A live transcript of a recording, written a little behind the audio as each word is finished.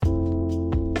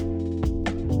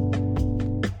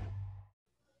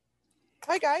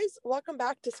guys, welcome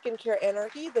back to Skincare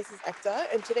Anarchy. This is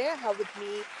Ekta, and today I have with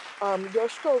me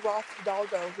Yoshko Roth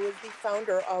Hidalgo, who is the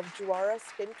founder of Juara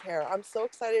Skincare. I'm so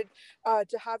excited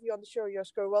to have you on the show,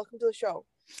 Yoshko. Welcome to the show.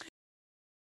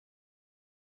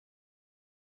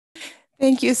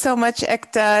 Thank you so much,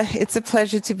 Ekta. It's a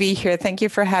pleasure to be here. Thank you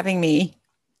for having me.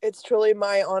 It's truly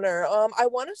my honor. I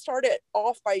want to start it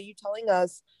off by you telling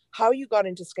us how you got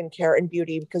into skincare and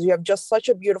beauty, because you have just such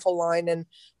a beautiful line, and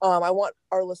I want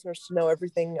our listeners to know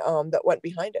everything that went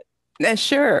behind it.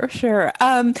 Sure.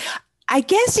 I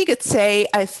guess you could say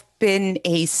I've been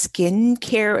a skin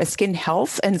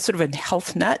health, and sort of a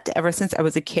health nut ever since I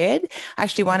was a kid. I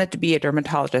actually wanted to be a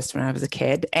dermatologist when I was a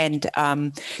kid. And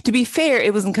to be fair,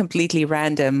 it wasn't completely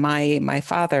random. My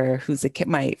father,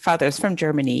 my father is from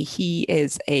Germany. He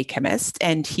is a chemist,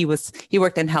 and he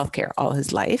worked in healthcare all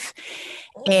his life.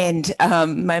 And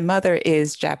my mother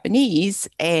is Japanese,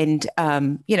 and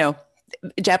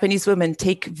Japanese women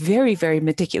take very, very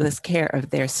meticulous care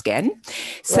of their skin.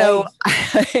 So,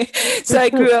 right. So I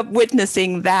grew up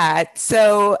witnessing that.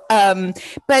 So,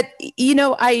 but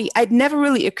I'd never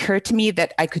really occurred to me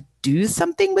that I could do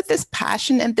something with this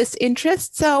passion and this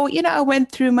interest. So, I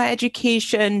went through my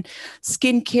education,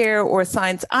 skincare or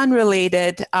science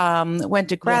unrelated, went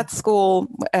to grad school,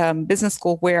 business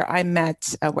school, where I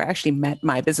actually met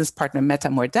my business partner, Meta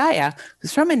Mordaya,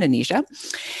 who's from Indonesia.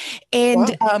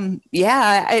 And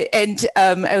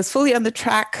I was fully on the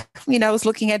track. I was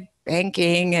looking at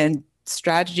banking and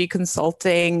strategy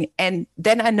consulting. And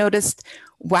then I noticed,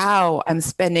 wow, I'm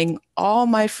spending all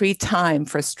my free time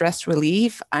for stress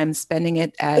relief. I'm spending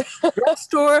it at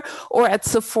drugstore or at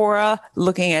Sephora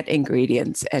looking at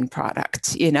ingredients and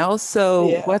products,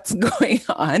 what's going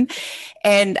on?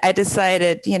 And I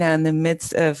decided, in the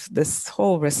midst of this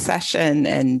whole recession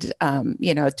and,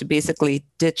 to basically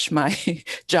ditch my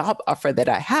job offer that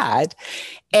I had,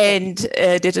 and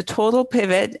did a total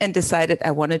pivot and decided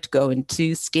I wanted to go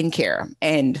into skincare.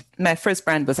 And my first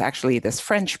brand was actually this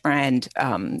French brand,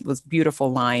 was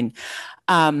beautiful line.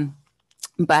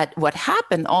 But what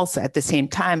happened also at the same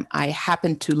time, I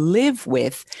happened to live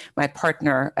with my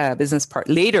partner,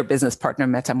 later business partner,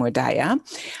 Meta Mordaya.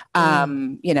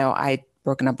 I'd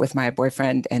broken up with my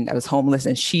boyfriend and I was homeless,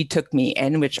 and she took me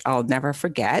in, which I'll never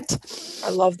forget. I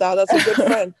love that. That's a good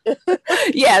friend.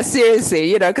 Yeah,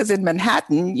 seriously, because in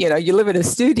Manhattan, you live in a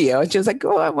studio, and she was like,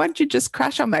 oh, why don't you just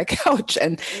crash on my couch?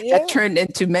 And that turned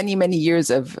into many, many years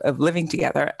of living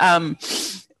together.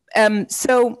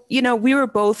 So, we were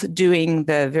both doing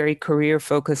the very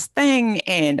career-focused thing,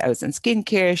 and I was in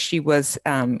skincare. She was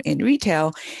in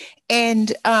retail.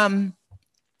 And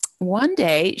one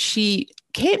day she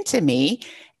came to me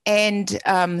and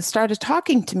started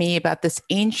talking to me about this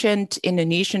ancient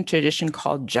Indonesian tradition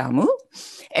called jamu.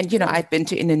 And, I'd been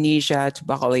to Indonesia, to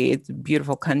Bali. It's a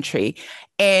beautiful country.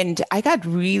 And I got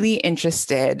really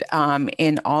interested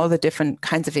in all the different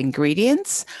kinds of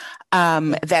ingredients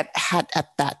that had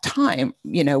at that time,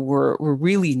 were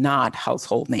really not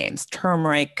household names.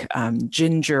 Turmeric,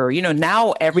 ginger,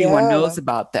 now everyone knows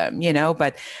about them,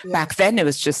 but back then it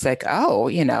was just like, oh,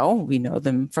 we know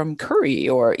them from curry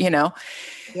or,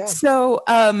 So,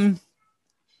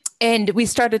 and we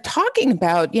started talking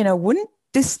about, wouldn't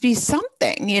this be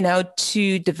something,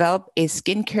 to develop a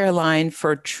skincare line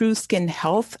for true skin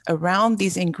health around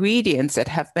these ingredients that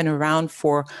have been around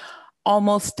for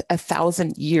almost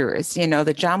 1,000 years. The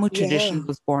jamu tradition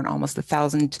was born almost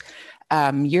 1,000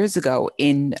 years ago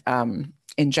in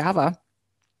Java,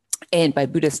 and by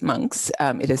Buddhist monks,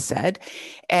 it is said,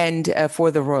 and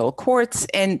for the royal courts.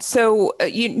 And so,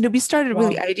 we started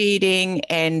really ideating,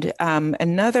 and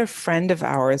another friend of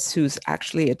ours who's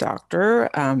actually a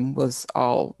doctor was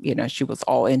she was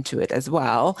all into it as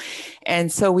well.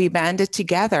 And so we banded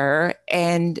together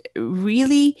and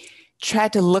really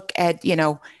tried to look at,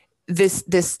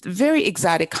 this very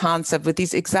exotic concept with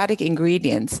these exotic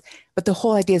ingredients, but the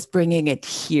whole idea is bringing it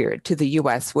here to the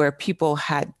US, where people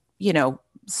had, little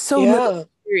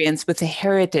experience with the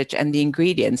heritage and the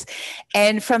ingredients.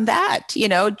 And from that,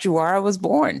 Juara was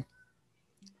born.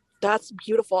 That's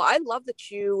beautiful. I love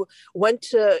that you went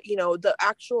to, the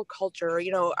actual culture.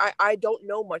 I don't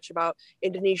know much about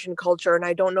Indonesian culture, and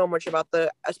I don't know much about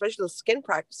especially the skin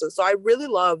practices. So I really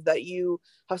love that you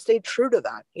have stayed true to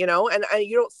that, and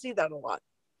you don't see that a lot.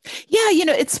 Yeah,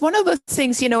 it's one of those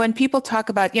things, when people talk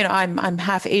about, I'm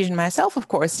half Asian myself, of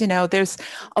course, there's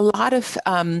a lot of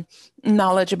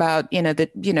knowledge about,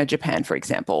 Japan, for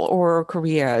example, or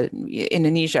Korea,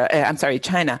 Indonesia,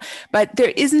 China. But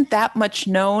there isn't that much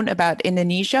known about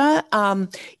Indonesia,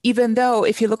 even though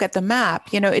if you look at the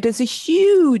map, it is a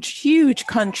huge, huge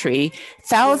country,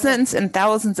 thousands and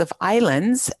thousands of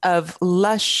islands of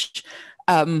lush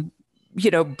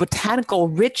botanical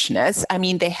richness. I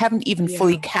mean, they haven't even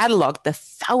fully cataloged the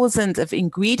thousands of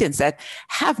ingredients that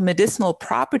have medicinal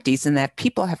properties and that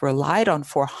people have relied on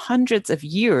for hundreds of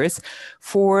years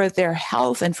for their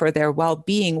health and for their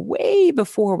well-being way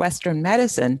before Western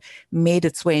medicine made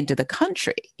its way into the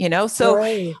country, So,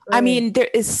 Right. I mean,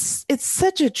 it's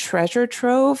such a treasure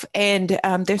trove, and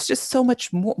there's just so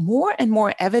much more and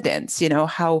more evidence,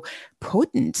 how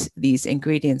potent these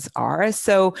ingredients are.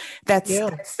 So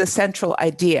that's the central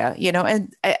idea,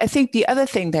 and I think the other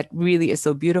thing that really is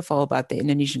so beautiful about the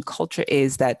Indonesian culture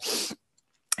is that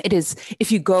it is,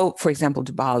 if you go, for example,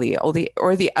 to Bali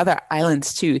or the other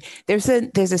islands too, there's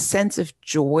a sense of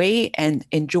joy and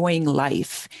enjoying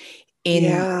life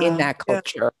in that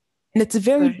culture. And it's a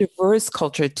very diverse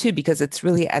culture too, because it's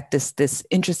really at this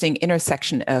interesting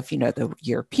intersection of, the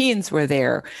Europeans were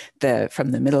there,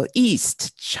 from the Middle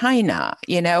East, China,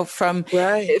 from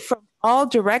all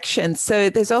directions. So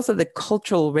there's also the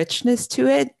cultural richness to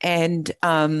it. And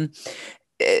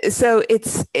so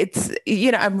it's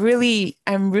I'm really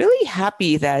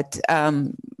happy that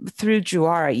through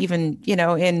Juara, even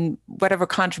in whatever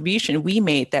contribution we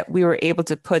made, that we were able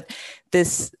to put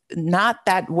this not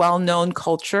that well-known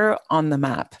culture on the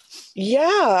map.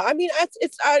 Yeah, I mean,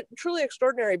 it's truly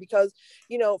extraordinary because,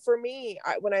 for me,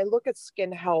 when I look at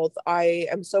skin health, I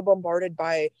am so bombarded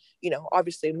by,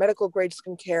 obviously medical grade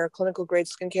skincare, clinical grade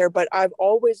skincare, but I've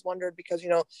always wondered because,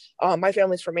 my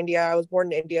family's from India. I was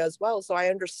born in India as well. So I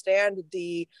understand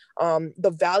the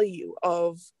value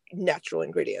of natural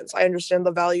ingredients. I understand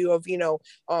the value of,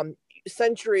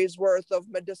 centuries worth of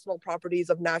medicinal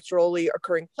properties of naturally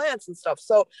occurring plants and stuff.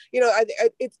 So,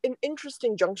 it's an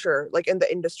interesting juncture, like in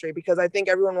the industry, because I think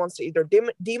everyone wants to either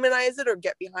demonize it or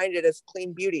get behind it as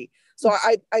clean beauty. So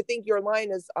I think your line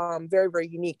is very, very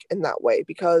unique in that way,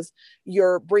 because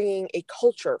you're bringing a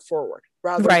culture forward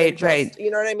rather than just, you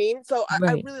know what I mean? So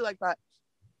I really like that.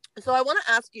 So I want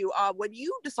to ask you, when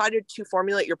you decided to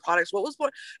formulate your products, what were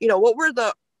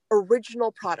the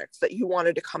original products that you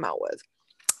wanted to come out with?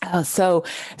 So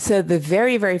the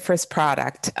very, very first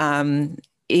product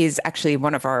is actually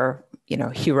one of our,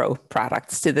 hero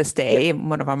products to this day.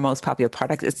 One of our most popular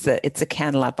products. It's a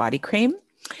Candlenut body cream.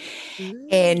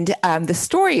 And the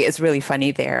story is really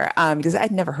funny there, because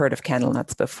I'd never heard of candle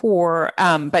nuts before.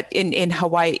 But in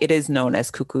Hawaii, it is known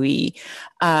as kukui.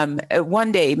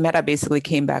 One day, Meta basically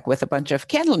came back with a bunch of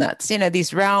candle nuts.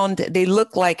 These round, they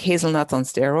look like hazelnuts on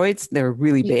steroids. They're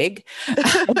really big.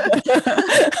 That's so cool.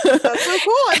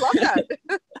 I love that.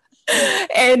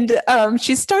 And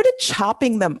she started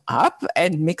chopping them up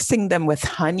and mixing them with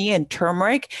honey and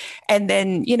turmeric. And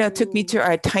then, took me to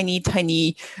our tiny,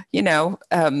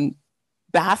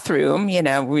 bathroom.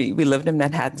 We lived in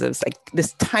Manhattan, so it was like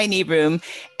this tiny room,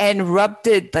 and rubbed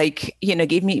it,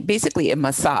 gave me basically a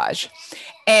massage.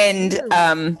 And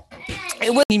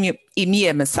it was me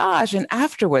a massage. And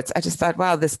afterwards, I just thought,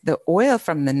 wow, the oil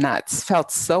from the nuts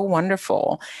felt so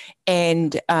wonderful.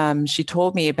 And she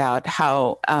told me about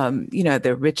how,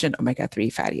 they're rich in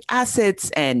omega-3 fatty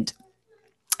acids and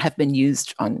have been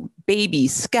used on baby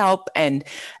scalp and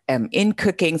in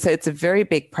cooking. So it's a very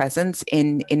big presence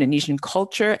in Indonesian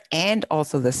culture and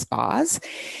also the spas.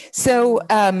 So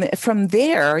from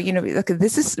there, look,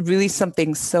 this is really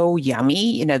something so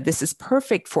yummy. This is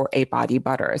perfect for a body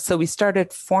butter. So we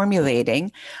started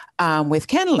formulating with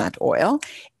candlenut oil.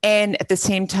 And at the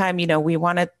same time, we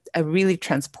wanted a really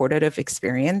transportative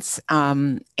experience.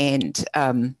 When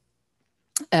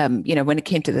it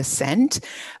came to the scent,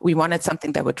 we wanted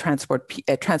something that would transport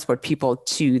people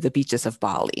to the beaches of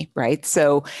Bali, right?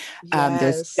 So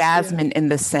there's jasmine in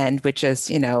the scent, which is,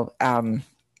 a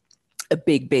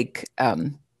big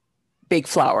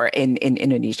flower in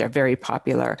Indonesia, very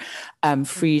popular.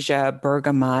 Freesia,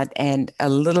 bergamot, and a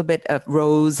little bit of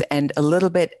rose and a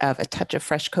little bit of a touch of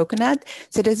fresh coconut.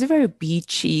 So there's a very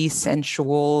beachy,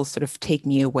 sensual, sort of take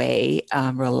me away,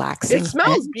 relaxing. It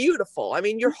smells beautiful. I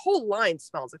mean, your whole line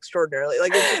smells extraordinarily.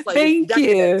 Like, it's just like, thank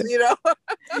you.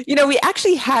 We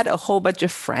actually had a whole bunch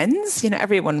of friends.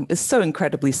 Everyone is so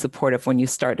incredibly supportive when you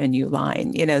start a new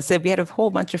line. So we had a whole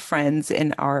bunch of friends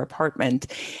in our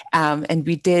apartment, and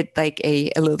we did like a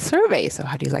little survey. So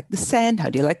how do you like the scent? How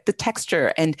do you like the texture?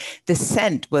 And the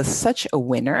scent was such a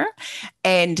winner.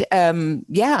 And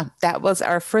that was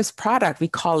our first product. We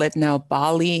call it now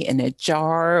Bali in a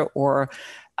jar, or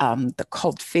the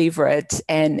cult favorite.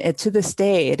 And to this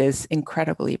day, it is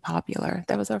incredibly popular.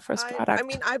 That was our first product. I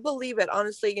mean, I believe it.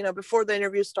 Honestly, before the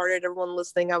interview started, everyone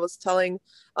listening, I was telling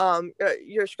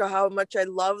Yurishka how much I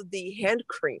love the hand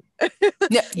cream.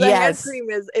 Hand cream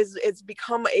is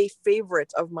become a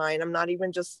favorite of mine. I'm not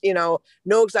even just, no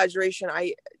exaggeration.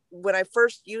 when I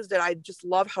first used it, I just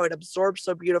love how it absorbs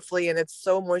so beautifully and it's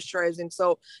so moisturizing.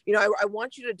 So, I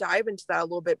want you to dive into that a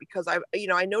little bit, because I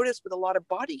noticed with a lot of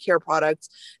body care products,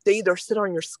 they either sit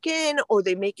on your skin or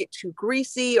they make it too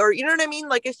greasy, or you know what I mean?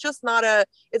 Like, it's not a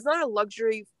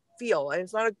luxury feel, and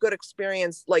it's not a good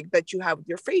experience like that you have with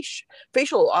your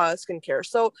facial skincare.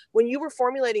 So when you were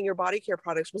formulating your body care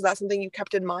products, was that something you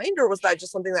kept in mind, or was that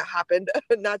just something that happened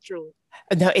naturally?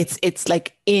 No,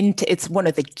 it's one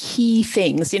of the key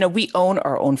things. We own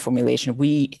our own formulation.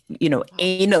 We,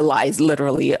 analyze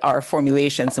literally our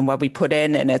formulations and what we put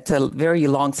in, and it's a very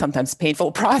long, sometimes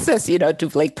painful process,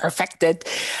 to like perfect it.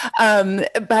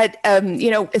 But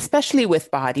especially with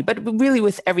body, but really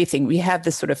with everything, we have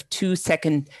this sort of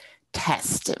 2-second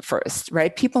test first,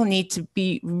 right? People need to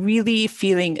be really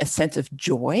feeling a sense of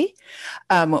joy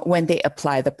when they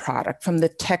apply the product, from the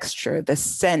texture, the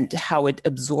scent, how it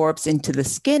absorbs into the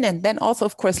skin, and then also,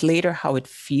 of course, later how it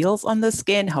feels on the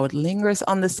skin, how it lingers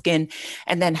on the skin,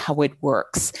 and then how it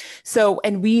works. So,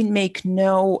 and we make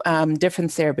no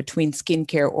difference there between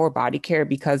skincare or body care,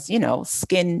 because,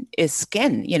 skin is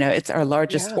skin, it's our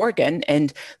largest organ,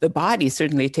 and the body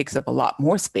certainly takes up a lot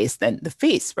more space than the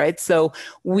face, right? So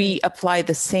we apply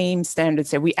the same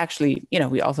standards there. We actually,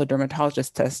 we also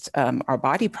dermatologists test our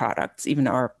body products, even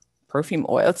our perfume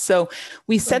oils. So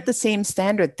we set the same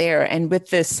standard there. And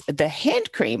with the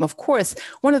hand cream, of course,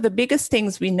 one of the biggest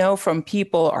things we know from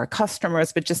people, our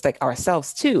customers, but just like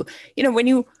ourselves too,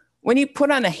 when you put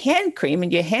on a hand cream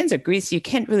and your hands are greasy, you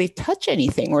can't really touch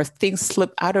anything, or things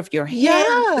slip out of your hand.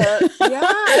 Yeah.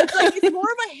 It's more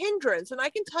of a hindrance. And I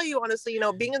can tell you honestly,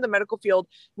 being in the medical field,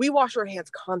 we wash our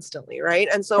hands constantly, right?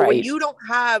 And so when you don't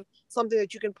have something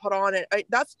that you can put on it,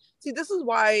 this is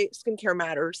why skincare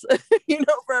matters,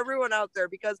 for everyone out there,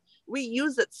 because we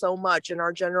use it so much in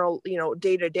our general,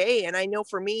 day to day. And I know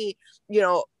for me,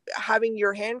 having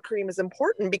your hand cream is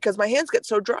important, because my hands get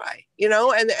so dry,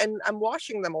 and I'm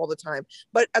washing them all the time.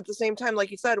 But at the same time,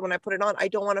 like you said, when I put it on, I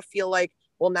don't want to feel like,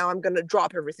 well, now I'm going to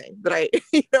drop everything that I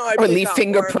or leave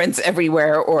fingerprints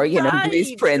everywhere, or,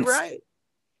 grease prints. Right.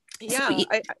 Yeah.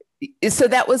 So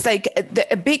that was like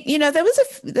a big, there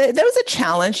was a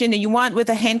challenge. You want, with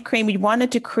a hand cream, you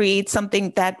wanted to create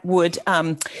something that would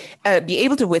be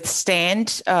able to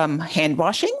withstand hand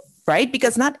washing. Right?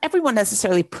 Because not everyone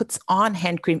necessarily puts on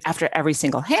hand cream after every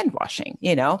single hand washing,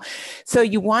 So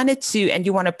you wanted to, and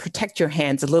you want to protect your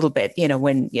hands a little bit,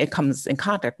 when it comes in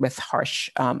contact with harsh,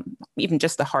 even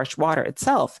just the harsh water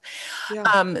itself.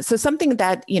 Yeah. So something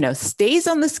that, stays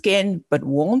on the skin, but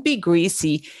won't be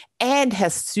greasy, and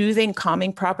has soothing,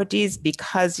 calming properties,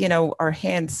 because, our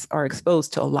hands are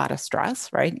exposed to a lot of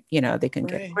stress, right? They can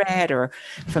get red, or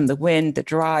from the wind, the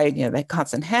dry, that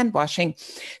constant hand washing.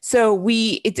 So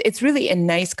it's really a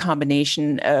nice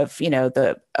combination of,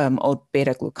 the oat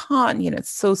beta glucan, it's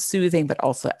so soothing, but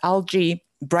also algae,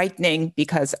 brightening,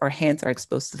 because our hands are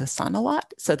exposed to the sun a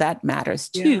lot. So that matters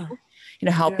too.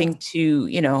 Helping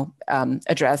to,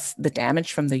 address the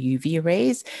damage from the UV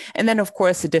rays. And then, of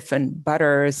course, the different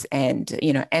butters and,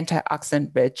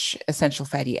 antioxidant-rich, essential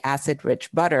fatty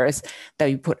acid-rich butters that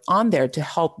you put on there to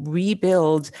help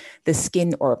rebuild the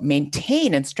skin, or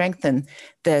maintain and strengthen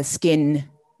the skin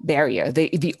barrier,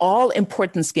 the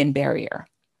all-important skin barrier.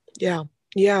 Yeah.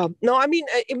 Yeah, no, I mean,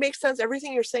 it makes sense.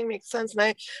 Everything you're saying makes sense.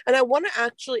 And I want to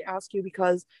actually ask you,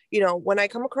 because, when I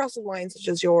come across a line such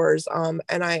as yours, and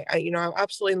I'm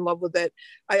absolutely in love with it.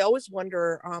 I always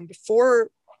wonder, before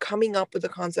coming up with the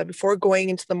concept, before going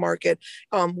into the market,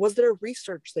 was there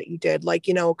research that you did, like,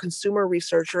 consumer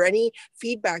research, or any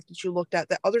feedback that you looked at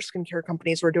that other skincare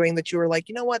companies were doing, that you were like,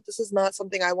 what, this is not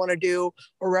something I want to do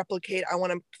or replicate. I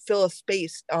want to fill a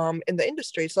space in the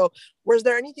industry. So was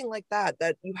there anything like that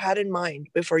you had in mind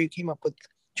before you came up with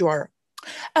Joara?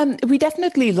 We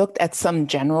definitely looked at some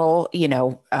general,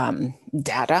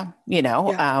 data,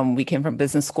 we came from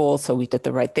business school, so we did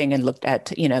the right thing and looked at,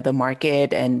 the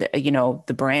market and,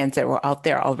 the brands that were out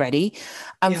there already.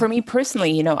 For me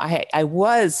personally, I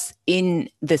was in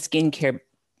the skincare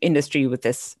industry with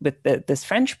this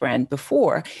French brand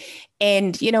before.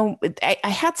 And, I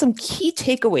had some key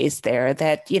takeaways there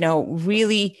that,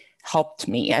 really helped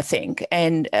me, I think.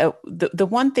 And the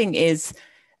one thing is,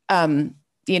 no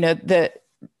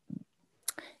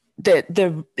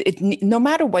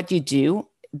matter what you do,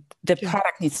 the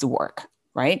product needs to work,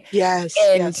 right? Yes.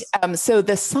 And so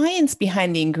the science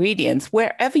behind the ingredients,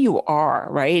 wherever you are,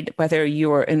 right, whether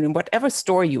you're in whatever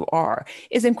store you are,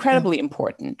 is incredibly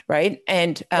important, right?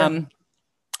 And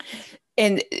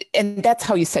and that's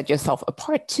how you set yourself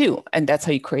apart too, and that's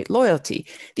how you create loyalty.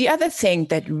 The other thing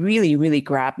that really, really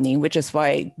grabbed me, which is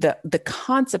why the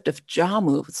concept of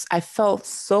Jamu, I fell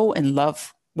so in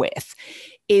love with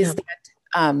Yeah. is that,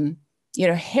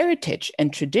 heritage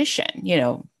and tradition,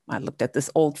 I looked at this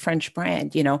old French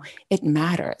brand, it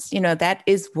matters. That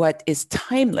is what is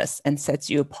timeless and sets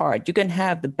you apart. You can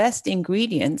have the best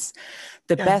ingredients,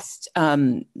 the Yeah. best,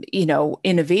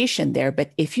 innovation there.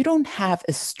 But if you don't have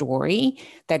a story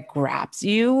that grabs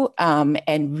you,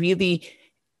 and really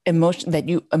that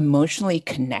you emotionally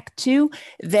connect to,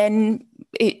 then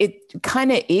it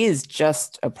kind of is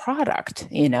just a product,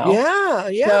 Yeah,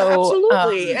 yeah, So,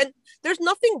 absolutely. And there's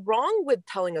nothing wrong with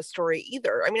telling a story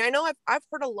either. I mean, I know I've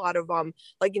heard a lot of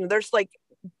like, there's like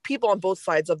people on both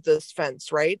sides of this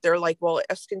fence, right? They're like, well,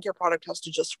 a skincare product has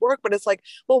to just work, but it's like,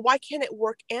 well, why can't it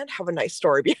work and have a nice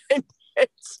story behind it?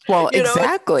 well, You know,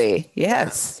 exactly. yeah.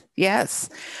 Yes. Yes.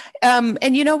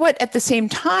 And you know what? At the same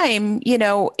time,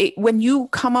 when you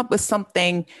come up with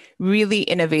something really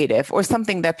innovative or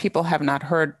something that people have not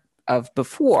heard of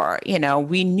before,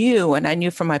 we knew, and I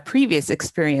knew from my previous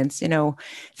experience,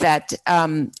 that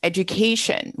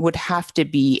education would have to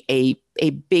be a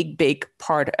big, big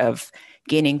part of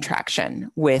gaining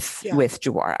traction with Yeah.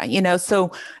 Jawara.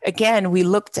 So again, we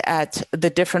looked at the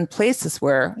different places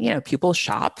where people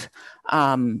shop.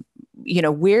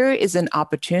 Where is an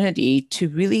opportunity to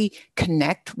really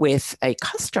connect with a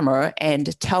customer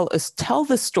and tell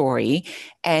the story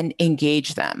and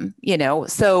engage them,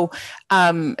 so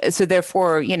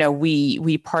therefore,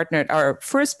 we partnered. Our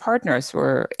first partners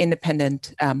were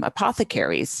independent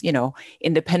apothecaries,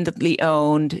 independently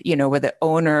owned, where the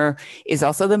owner is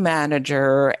also the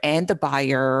manager and the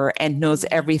buyer and knows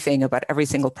everything about every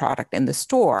single product in the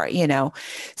store,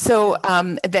 so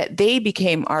that they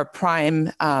became our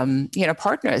prime,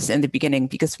 partners in the beginning,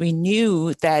 because we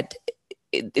knew that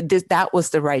that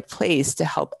was the right place to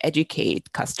help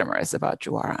educate customers about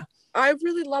Jawara. I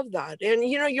really love that. And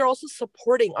you're also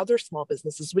supporting other small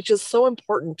businesses, which is so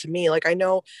important to me. Like I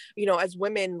know, as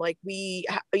women, like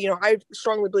I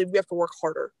strongly believe we have to work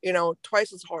harder,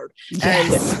 twice as hard.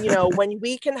 Yes. And when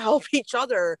we can help each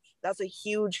other, that's a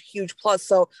huge, huge plus.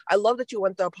 So I love that you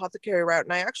went the apothecary route.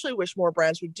 And I actually wish more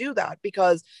brands would do that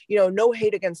because, no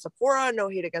hate against Sephora, no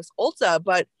hate against Ulta,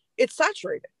 but it's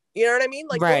saturated. You know what I mean?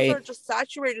 Like those Right. are just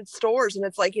saturated stores. And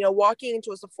it's like, walking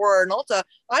into a Sephora or an Ulta,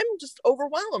 I'm just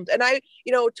overwhelmed. And I,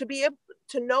 to be able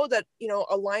to know that,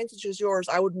 a line such as yours,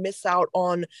 I would miss out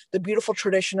on the beautiful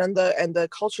tradition and the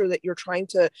culture that you're trying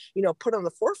to, put on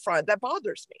the forefront. That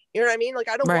bothers me. You know what I mean? Like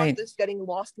I don't want Right. this getting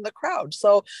lost in the crowd.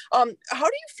 So how do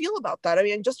you feel about that? I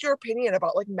mean, just your opinion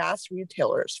about like mass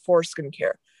retailers for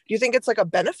skincare. Do you think it's like a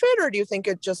benefit, or do you think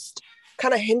it just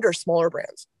kind of hinders smaller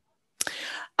brands?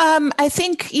 I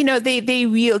think, they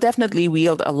definitely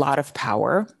wield a lot of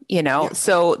power, Yeah.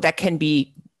 so that can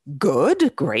be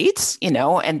good, great,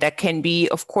 and that can be,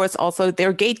 of course, also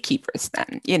they're gatekeepers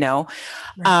then,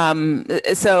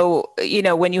 Right. So,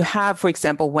 when you have, for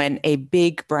example, when a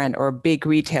big brand or big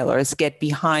retailers get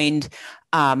behind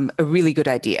a really good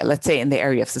idea, let's say in the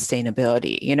area of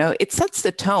sustainability, it sets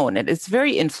the tone and it's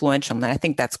very influential. And I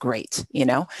think that's great,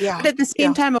 Yeah. but at the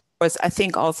same Yeah. time, of course, I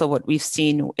think also what we've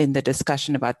seen in the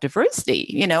discussion about diversity,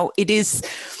 it is,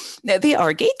 they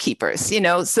are gatekeepers,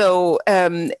 so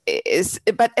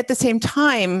but at the same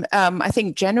time, I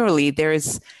think generally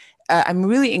I'm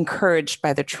really encouraged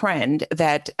by the trend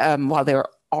that while there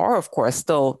are, of course,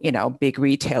 still, big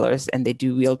retailers and they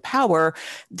do wield power,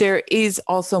 there is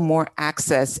also more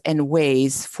access and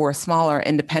ways for smaller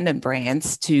independent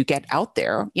brands to get out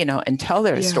there, and tell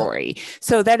their Yeah. story.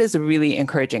 So that is a really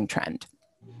encouraging trend.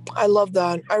 I love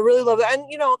that. I really love that. And,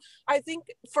 I think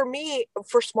for me,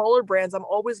 for smaller brands, I'm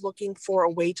always looking for a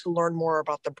way to learn more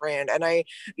about the brand. And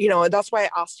that's why I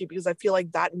asked you, because I feel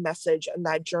like that message and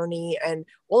that journey and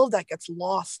all of that gets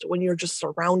lost when you're just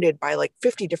surrounded by like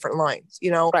 50 different lines,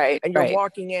 Right, and you're right.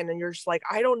 walking in and you're just like,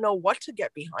 I don't know what to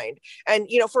get behind. And,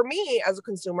 for me as a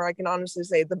consumer, I can honestly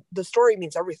say the story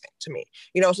means everything to me,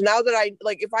 so now that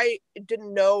if I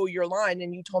didn't know your line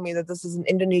and you told me that this is an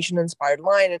Indonesian inspired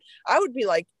line, and I would be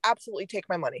like, absolutely take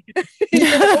my money.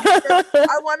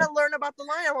 I want to learn about the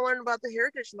line. I want to learn about the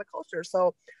heritage and the culture.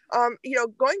 So,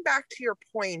 going back to your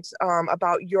point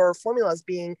about your formulas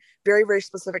being very, very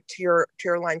specific to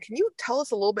your line, can you tell us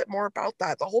a little bit more about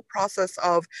that? The whole process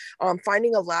of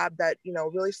finding a lab that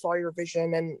really saw your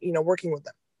vision and working with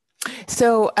them.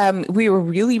 So we were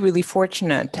really, really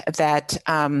fortunate that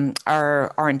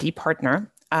our R&D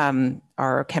partner,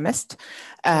 our chemist,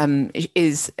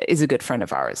 is a good friend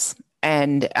of ours.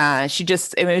 And it was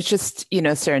just,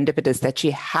 serendipitous that she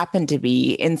happened to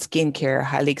be in skincare,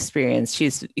 highly experienced.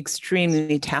 She's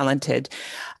extremely talented.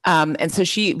 And so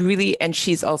she really, and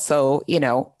she's also,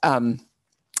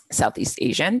 Southeast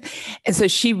Asian. And so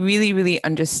she really, really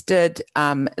understood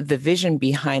the vision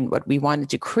behind what we wanted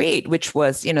to create, which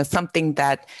was, something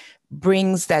that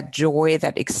brings that joy,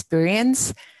 that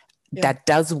experience, that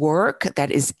does work, that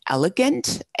is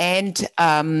elegant and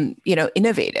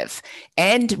innovative.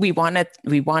 And we wanted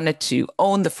to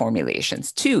own the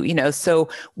formulations too, so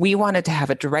we wanted to have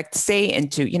a direct say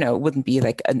into, it wouldn't be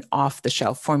like an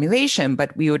off-the-shelf formulation,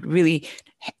 but we would really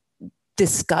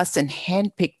discuss and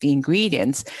handpick the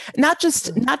ingredients, not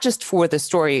just for the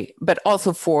story, but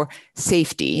also for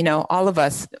safety. All of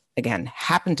us, again,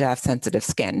 happen to have sensitive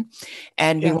skin,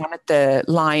 and we wanted the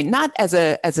line not as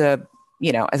a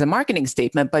marketing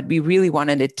statement, but we really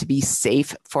wanted it to be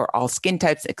safe for all skin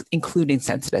types, including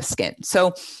sensitive skin.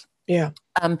 So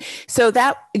so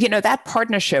that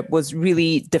partnership was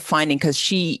really defining, because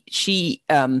she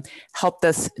helped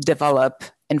us develop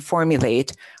and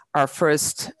formulate our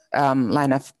first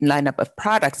lineup of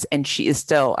products, and she is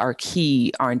still our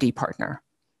key R&D partner.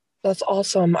 That's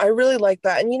awesome. I really like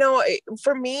that. And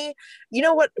for me,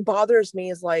 what bothers me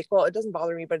is like, well, it doesn't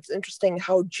bother me, but it's interesting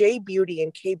how J Beauty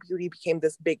and K Beauty became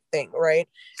this big thing, right?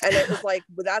 And it was like,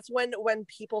 that's when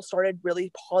people started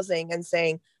really pausing and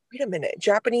saying, wait a minute,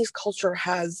 Japanese culture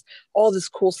has all this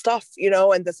cool stuff,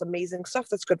 and this amazing stuff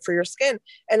that's good for your skin.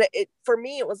 And for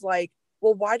me, it was like,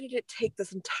 well, why did it take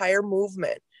this entire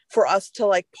movement for us to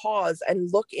like pause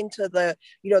and look into the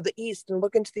East and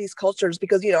look into these cultures?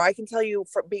 Because I can tell you,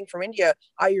 from being from India,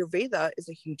 Ayurveda is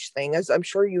a huge thing, as I'm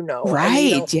sure you know.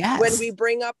 Right. And, yes. When we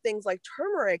bring up things like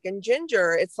turmeric and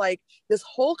ginger, it's like this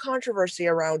whole controversy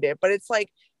around it. But it's like,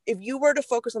 if you were to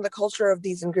focus on the culture of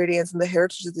these ingredients and the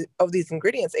heritage of these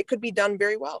ingredients, it could be done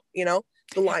very well. The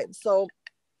line. So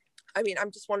I mean,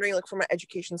 I'm just wondering, like, from an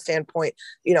education standpoint,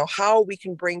 how we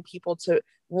can bring people to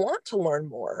want to learn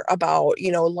more about,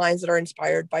 lines that are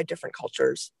inspired by different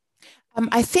cultures.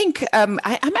 I think I'm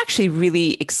actually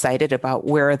really excited about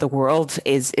where the world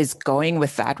is going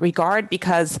with that regard,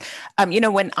 because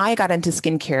when I got into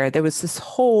skincare, there was this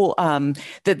whole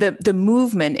the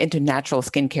movement into natural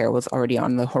skincare was already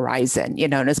on the horizon,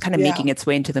 and it's kind of making its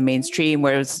way into the mainstream,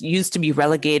 where it used to be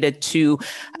relegated to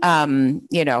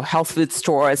health food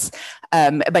stores.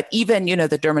 But even,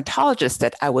 the dermatologists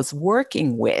that I was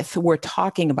working with were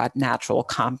talking about natural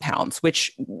compounds,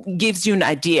 which gives you an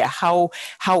idea how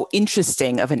interesting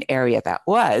of an area that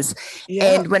was.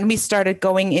 Yeah. And when we started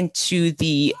going into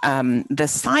the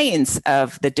science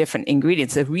of the different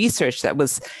ingredients, the research that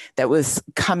was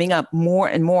coming up more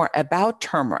and more about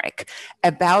turmeric,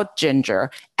 about ginger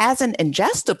as an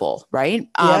ingestible, right?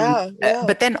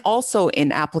 But then also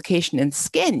in application in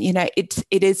skin, it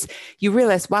is, you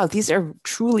realize, wow, these are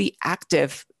truly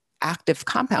active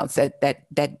compounds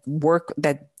that work,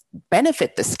 that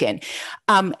benefit the skin.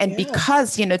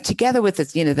 Because, together with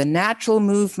this, the natural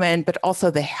movement, but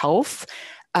also the health,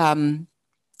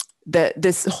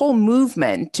 this whole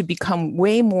movement to become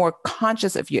way more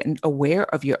conscious of you and aware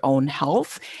of your own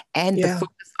health, and the focus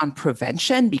on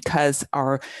prevention, because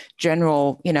our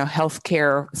general,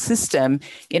 healthcare system,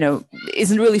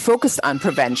 isn't really focused on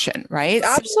prevention, right?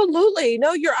 Absolutely.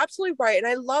 No, you're absolutely right. And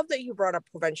I love that you brought up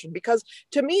prevention, because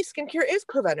to me, skincare is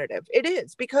preventative. It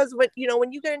is, because when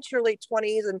you get into your late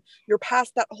 20s and you're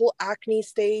past that whole acne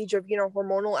stage of,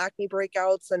 hormonal acne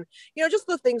breakouts and, just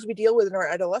the things we deal with in our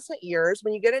adolescent years,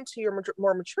 when you get into your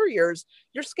more mature years,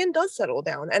 your skin does settle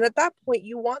down. And at that point,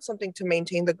 you want something to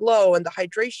maintain the glow and the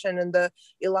hydration and the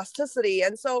elasticity.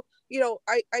 And so,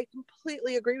 I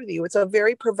completely agree with you. It's a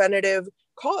very preventative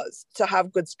cause to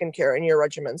have good skincare in your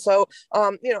regimen. So,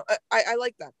 I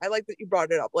like that. I like that you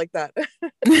brought it up like that.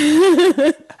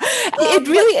 It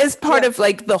really is part of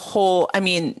like the whole, I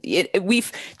mean,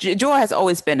 JOAH has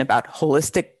always been about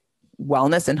holistic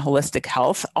wellness and holistic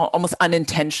health, almost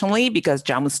unintentionally, because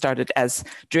jamu started as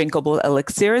drinkable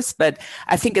elixirs, but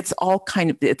I think it's all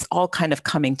kind of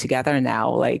coming together now,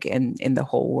 like in the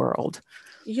whole world.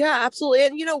 Yeah, absolutely.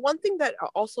 And one thing that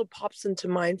also pops into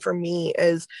mind for me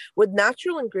is with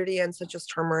natural ingredients such as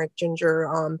turmeric, ginger,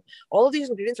 all of these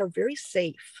ingredients are very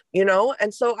safe,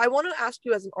 and so I want to ask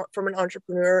you, from an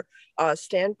entrepreneur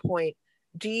standpoint,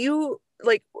 do you,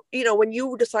 like, when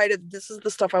you decided this is the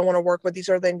stuff I want to work with, these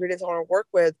are the ingredients I want to work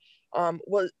with,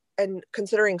 and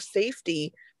considering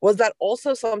safety, was that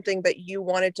also something that you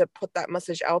wanted to put that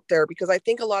message out there? Because I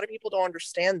think a lot of people don't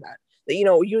understand that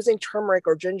using turmeric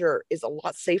or ginger is a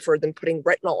lot safer than putting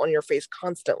retinol on your face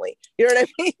constantly. You know what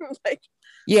I mean? Like,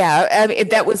 Yeah, I mean, Yeah,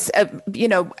 that was,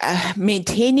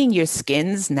 maintaining your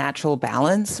skin's natural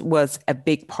balance was a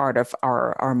big part of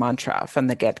our mantra from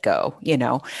the get-go.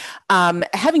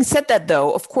 Having said that,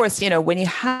 though, of course, when you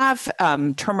have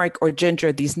turmeric or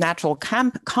ginger, these natural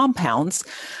compounds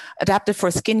adapted for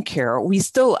skincare,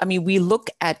 we look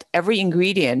at every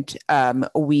ingredient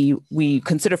we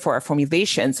consider for our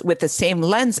formulations with the same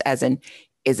lens as in,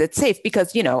 is it safe?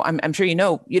 Because I'm sure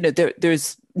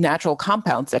there's natural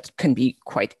compounds that can be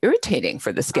quite irritating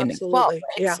for the skin as well, absolutely.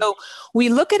 right? Yeah. So we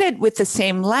look at it with the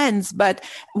same lens, but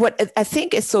what I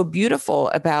think is so beautiful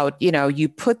about, you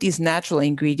put these natural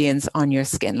ingredients on your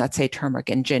skin, let's say turmeric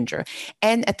and ginger,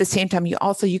 and at the same time,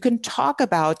 you can talk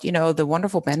about, the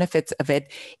wonderful benefits of it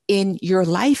in your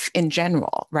life in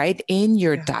general, right? In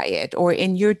your Yeah. diet or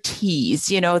in your teas,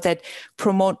 that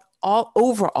promote all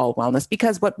overall wellness,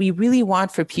 because what we really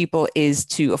want for people is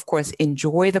to, of course,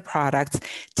 enjoy the products,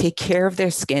 take care of their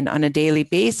skin on a daily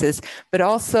basis, but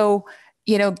also,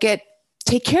 get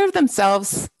take care of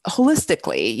themselves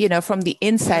holistically, from the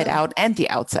inside Yeah. out and the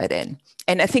outside in.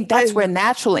 And I think that's I where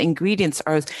natural ingredients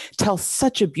tell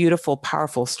such a beautiful,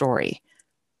 powerful story.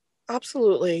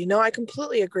 Absolutely. No, I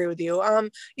completely agree with you.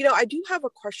 I do have a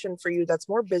question for you that's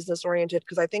more business oriented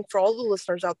because I think for all the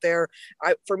listeners out there,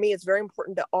 for me, it's very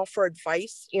important to offer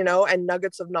advice, and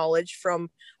nuggets of knowledge from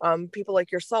people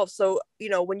like yourself. So,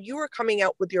 when you were coming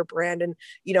out with your brand and,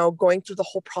 going through the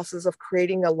whole process of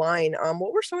creating a line,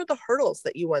 what were some of the hurdles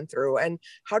that you went through and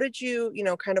how did you,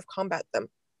 kind of combat them?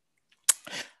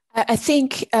 I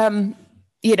think,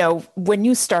 when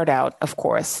you start out, of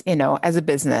course, as a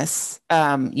business,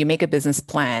 you make a business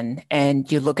plan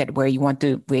and you look at where you want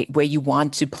to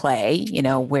play,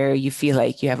 where you feel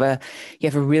like you have a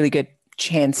really good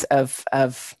chance of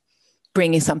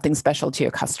bringing something special to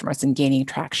your customers and gaining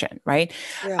traction, right?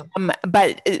 Yeah.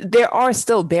 But there are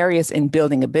still barriers in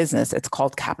building a business. It's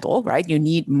called capital, right? You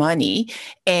need money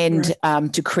and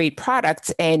Right. to create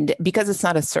products. And because it's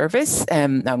not a service,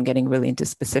 now I'm getting really into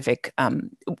specific.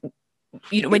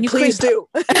 When you create Please do.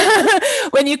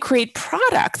 when you create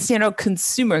products,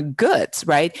 consumer goods,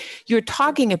 right? You're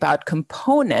talking about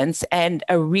components and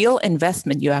a real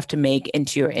investment you have to make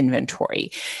into your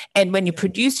inventory. And when you Yeah.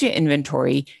 produce your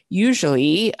inventory,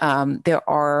 usually there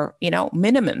are,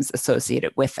 minimums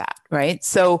associated with that, right?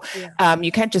 So Yeah.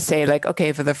 you can't just say like,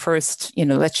 okay, for the first,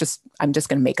 I'm just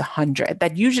going to make 100.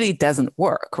 That usually doesn't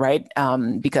work, right?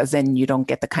 Because then you don't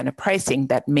get the kind of pricing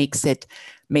that makes it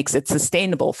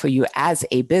sustainable for you as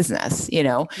a business.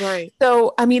 Right.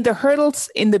 So, I mean, the hurdles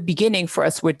in the beginning for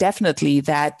us were definitely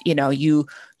that, you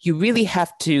really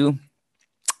have to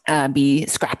be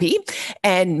scrappy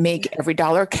and make Yeah. every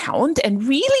dollar count and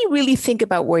really, really think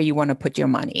about where you want to put your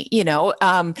money.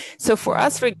 So for Yeah.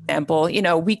 us, for example,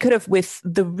 we could have, with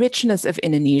the richness of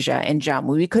Indonesia and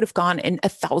Jamu, we could have gone in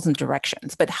 1,000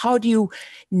 directions. But how do you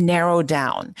narrow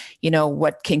down,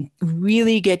 what can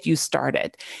really get you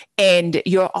started? And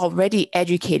you're already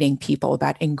educating people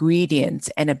about ingredients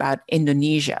and about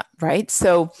Indonesia, right?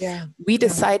 So Yeah. we Yeah.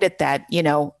 decided that,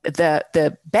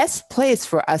 the best place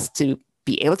for us to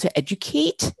be able to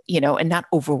educate, and not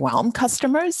overwhelm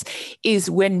customers is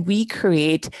when we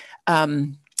create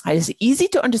it's easy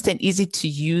to understand, easy to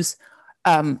use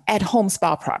at-home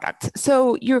spa products.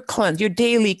 So your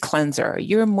daily cleanser,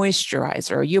 your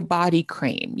moisturizer, your body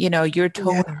cream, your Yeah.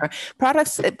 toner,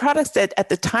 products that at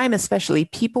the time, especially,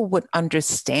 people would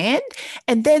understand,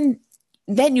 and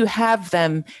then you have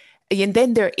them, and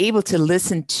then they're able to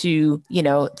listen to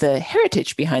the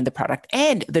heritage behind the product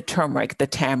and the turmeric, the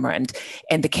tamarind,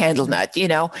 and the candle Yeah.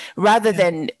 nut, rather Yeah.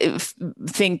 than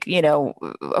think,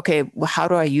 okay, well, how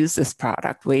do I use this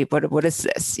product? Wait, what is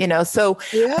this? So I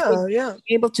think Yeah. Yeah.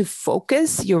 being able to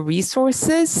focus your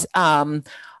resources on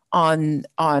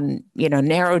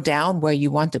narrow down where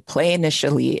you want to play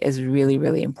initially is really,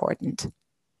 really important.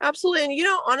 Absolutely. And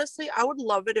honestly, I would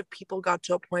love it if people got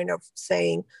to a point of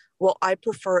saying, well, I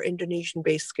prefer Indonesian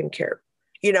based skincare,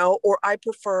 or I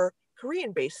prefer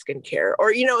Korean based skincare,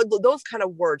 or, those kind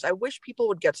of words. I wish people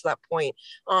would get to that point.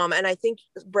 And I think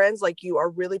brands like you are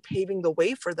really paving the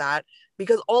way for that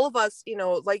because all of us,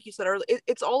 like you said earlier,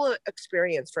 it's all an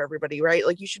experience for everybody, right?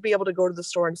 Like you should be able to go to the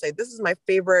store and say, this is my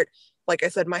favorite, like I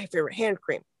said, my favorite hand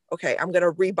cream. Okay, I'm going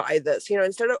to rebuy this,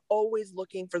 instead of always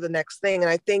looking for the next thing. And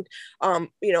I think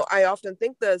I often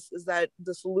think this is that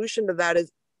the solution to that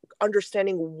is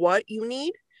understanding what you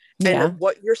need and Yeah.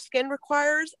 what your skin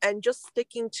requires and just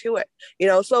sticking to it.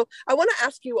 So I want to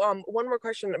ask you one more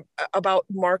question about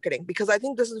marketing, because I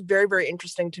think this is very, very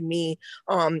interesting to me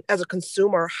as a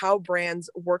consumer, how brands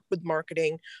work with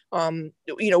marketing.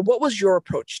 What was your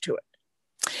approach to it?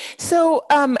 So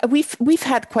we've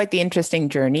had quite the interesting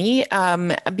journey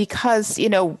because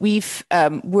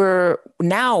we're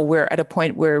at a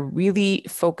point where really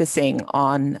focusing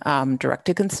on direct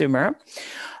to consumer.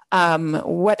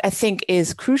 What I think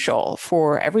is crucial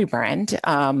for every brand,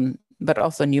 but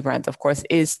also new brands, of course,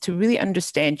 is to really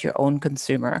understand your own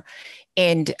consumer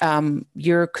and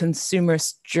your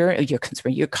customer's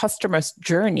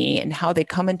journey and how they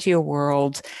come into your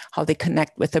world, how they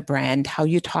connect with the brand, how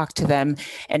you talk to them,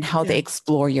 and how they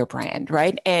explore your brand,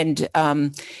 right? And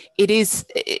it is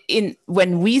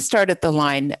when we started the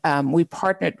line, we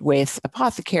partnered with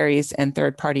apothecaries and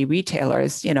third-party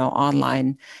retailers,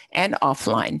 online and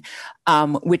offline.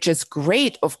 Which is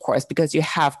great, of course, because you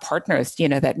have partners,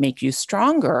 that make you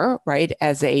stronger, right,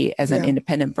 as an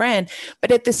independent brand.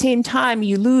 But at the same time,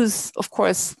 you lose, of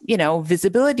course,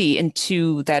 visibility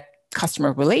into that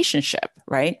customer relationship,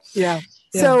 right? Yeah.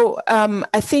 So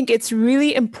I think it's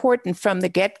really important from the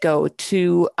get-go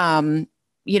to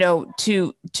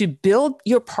to build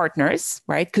your partners,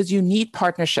 right? Because you need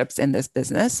partnerships in this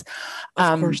business.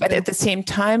 But at the same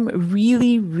time,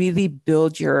 really, really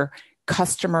build your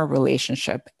customer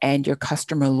relationship and your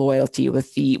customer loyalty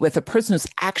with a person who's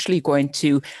actually going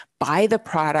to buy the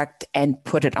product and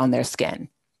put it on their skin.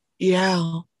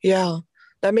 Yeah,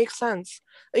 that makes sense.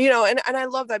 And I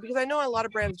love that because I know a lot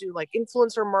of brands do like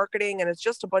influencer marketing and it's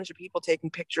just a bunch of people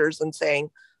taking pictures and saying,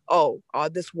 oh,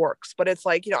 this works. But it's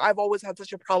like, I've always had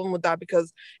such a problem with that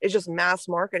because it's just mass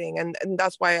marketing. And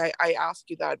that's why I ask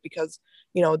you that because,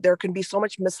 there can be so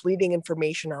much misleading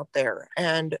information out there.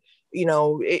 And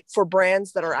for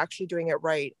brands that are actually doing it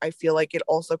right, I feel like it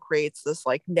also creates this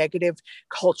like negative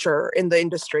culture in the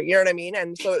industry. You know what I mean?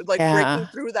 And so like breaking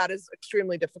through that is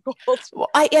extremely difficult. Well,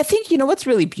 I think, what's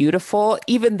really beautiful,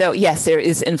 even though, yes, there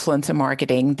is influencer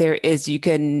marketing, you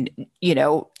can,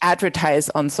 advertise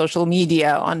on social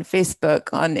media, on Facebook,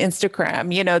 on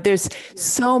Instagram, there's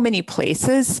so many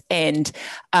places and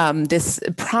this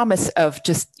promise of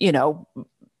just,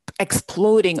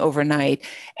 exploding overnight.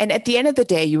 And at the end of the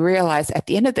day, you realize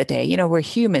we're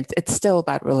humans. It's still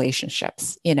about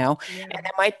relationships, and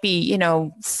there might be,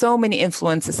 so many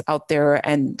influences out there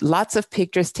and lots of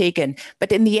pictures taken.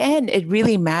 But in the end, it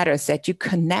really matters that you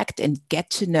connect and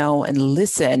get to know and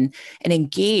listen and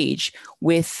engage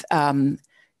with,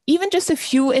 even just a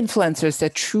few influencers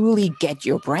that truly get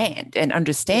your brand and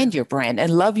understand your brand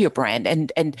and love your brand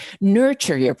and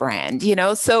nurture your brand,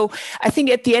 So I think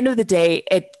at the end of the day,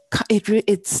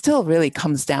 it still really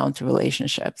comes down to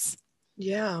relationships.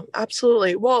 Yeah,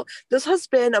 absolutely. Well, this has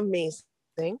been amazing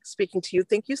speaking to you.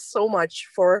 Thank you so much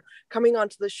for coming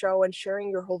onto the show and sharing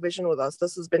your whole vision with us.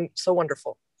 This has been so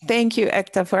wonderful. Thank you,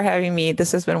 Ekta, for having me.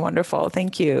 This has been wonderful.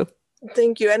 Thank you.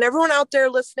 Thank you. And everyone out there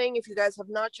listening, if you guys have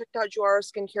not checked out Juara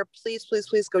Skincare, please, please,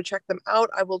 please go check them out.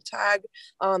 I will tag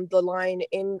the line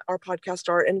in our podcast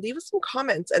art and leave us some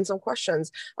comments and some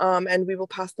questions. And we will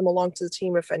pass them along to the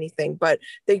team if anything. But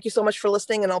thank you so much for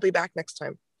listening and I'll be back next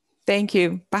time. Thank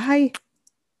you. Bye.